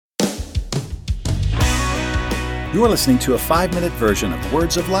You're listening to a 5-minute version of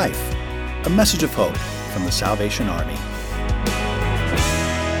Words of Life, a message of hope from the Salvation Army.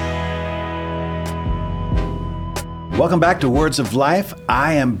 Welcome back to Words of Life.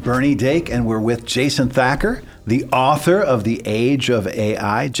 I am Bernie Dake, and we're with Jason Thacker, the author of The Age of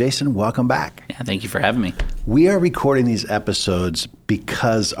AI. Jason, welcome back. Yeah, thank you for having me. We are recording these episodes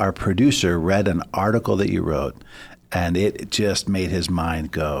because our producer read an article that you wrote, and it just made his mind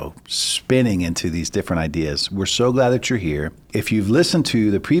go spinning into these different ideas. We're so glad that you're here. If you've listened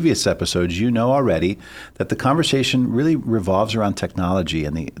to the previous episodes, you know already that the conversation really revolves around technology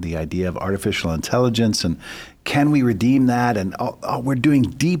and the idea of artificial intelligence and can we redeem that? And we're doing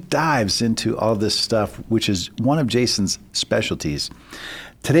deep dives into all this stuff, which is one of Jason's specialties.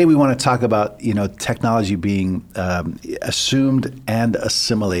 Today we want to talk about, technology being assumed and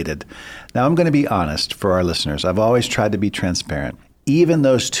assimilated. Now I'm going to be honest for our listeners. I've always tried to be transparent. Even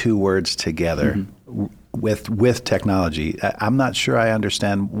those two words together with technology, I'm not sure I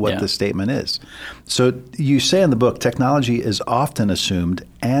understand what the statement is. So you say in the book, technology is often assumed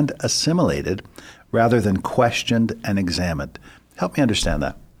and assimilated rather than questioned and examined. Help me understand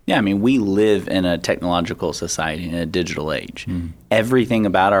that. Yeah, we live in a technological society, in a digital age. Everything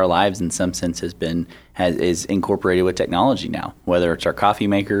about our lives, in some sense, is incorporated with technology now. Whether it's our coffee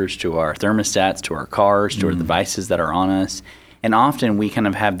makers, to our thermostats, to our cars, to our devices that are on us, and often we kind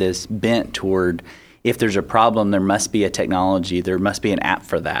of have this bent toward, if there's a problem, there must be a technology, there must be an app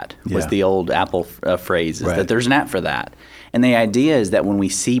for that. Was the old Apple phrase, is that there's an app for that. And the idea is that when we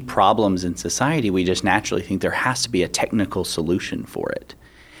see problems in society, we just naturally think there has to be a technical solution for it.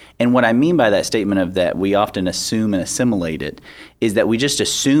 And what I mean by that statement of that we often assume and assimilate it is that we just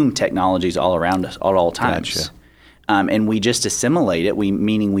assume technologies all around us at all times. Gotcha. And we just assimilate it,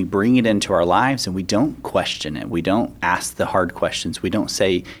 meaning we bring it into our lives and we don't question it. We don't ask the hard questions. We don't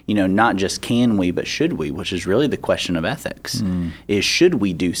say, not just can we, but should we, which is really the question of ethics, is should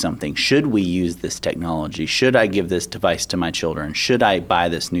we do something? Should we use this technology? Should I give this device to my children? Should I buy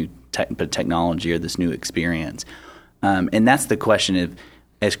this new technology or this new experience? And that's the question of,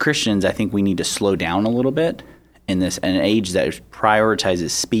 as Christians, I think we need to slow down a little bit in an age that prioritizes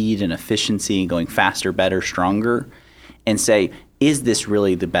speed and efficiency and going faster, better, stronger, and say, is this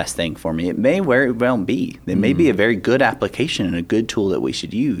really the best thing for me? It may very well be. It may be a very good application and a good tool that we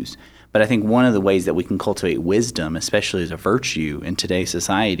should use. But I think one of the ways that we can cultivate wisdom, especially as a virtue in today's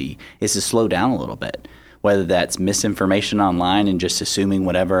society, is to slow down a little bit. Whether that's misinformation online and just assuming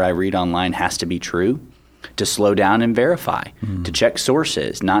whatever I read online has to be true, to slow down and verify, to check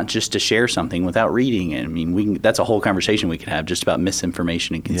sources, not just to share something without reading it. That's a whole conversation we could have just about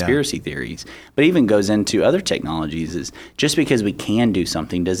misinformation and conspiracy theories. But even goes into other technologies is just because we can do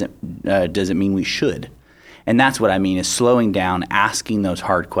something doesn't mean we should. And that's what I mean is slowing down, asking those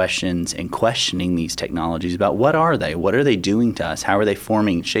hard questions and questioning these technologies about what are they? What are they doing to us? How are they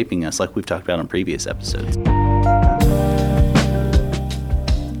forming and shaping us like we've talked about in previous episodes?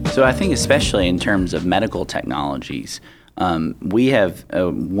 So I think especially in terms of medical technologies, we have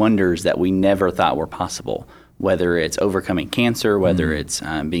wonders that we never thought were possible, whether it's overcoming cancer, whether it's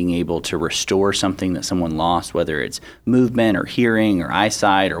being able to restore something that someone lost, whether it's movement or hearing or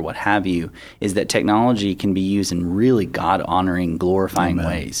eyesight or what have you, is that technology can be used in really God-honoring, glorifying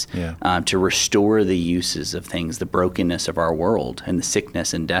ways to restore the uses of things, the brokenness of our world and the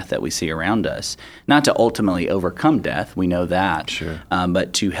sickness and death that we see around us. Not to ultimately overcome death, we know that,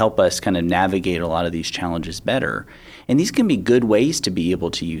 but to help us kind of navigate a lot of these challenges better. And these can be good ways to be able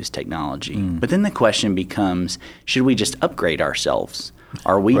to use technology. But then the question becomes, should we just upgrade ourselves?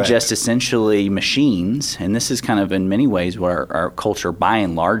 Are we just essentially machines? And this is kind of in many ways what our culture by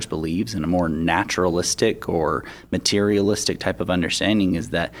and large believes in a more naturalistic or materialistic type of understanding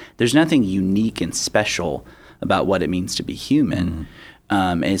is that there's nothing unique and special about what it means to be human.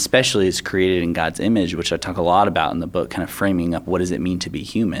 And especially as created in God's image, which I talk a lot about in the book, kind of framing up what does it mean to be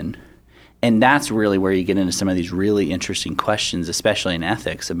human. And that's really where you get into some of these really interesting questions, especially in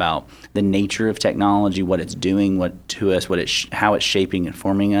ethics, about the nature of technology, what it's doing to us, how it's shaping and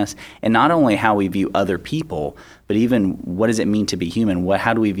forming us, and not only how we view other people, but even what does it mean to be human?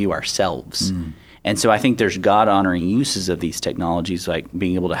 How do we view ourselves? And so I think there's God-honoring uses of these technologies, like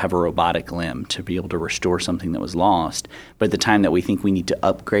being able to have a robotic limb, to be able to restore something that was lost. But at the time that we think we need to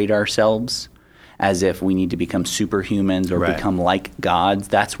upgrade ourselves, as if we need to become superhumans or become like gods,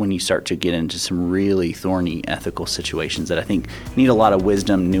 that's when you start to get into some really thorny ethical situations that I think need a lot of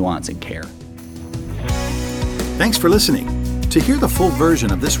wisdom, nuance, and care. Thanks for listening. To hear the full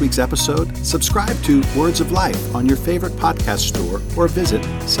version of this week's episode, subscribe to Words of Life on your favorite podcast store or visit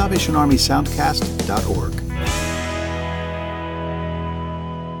SalvationArmySoundcast.org.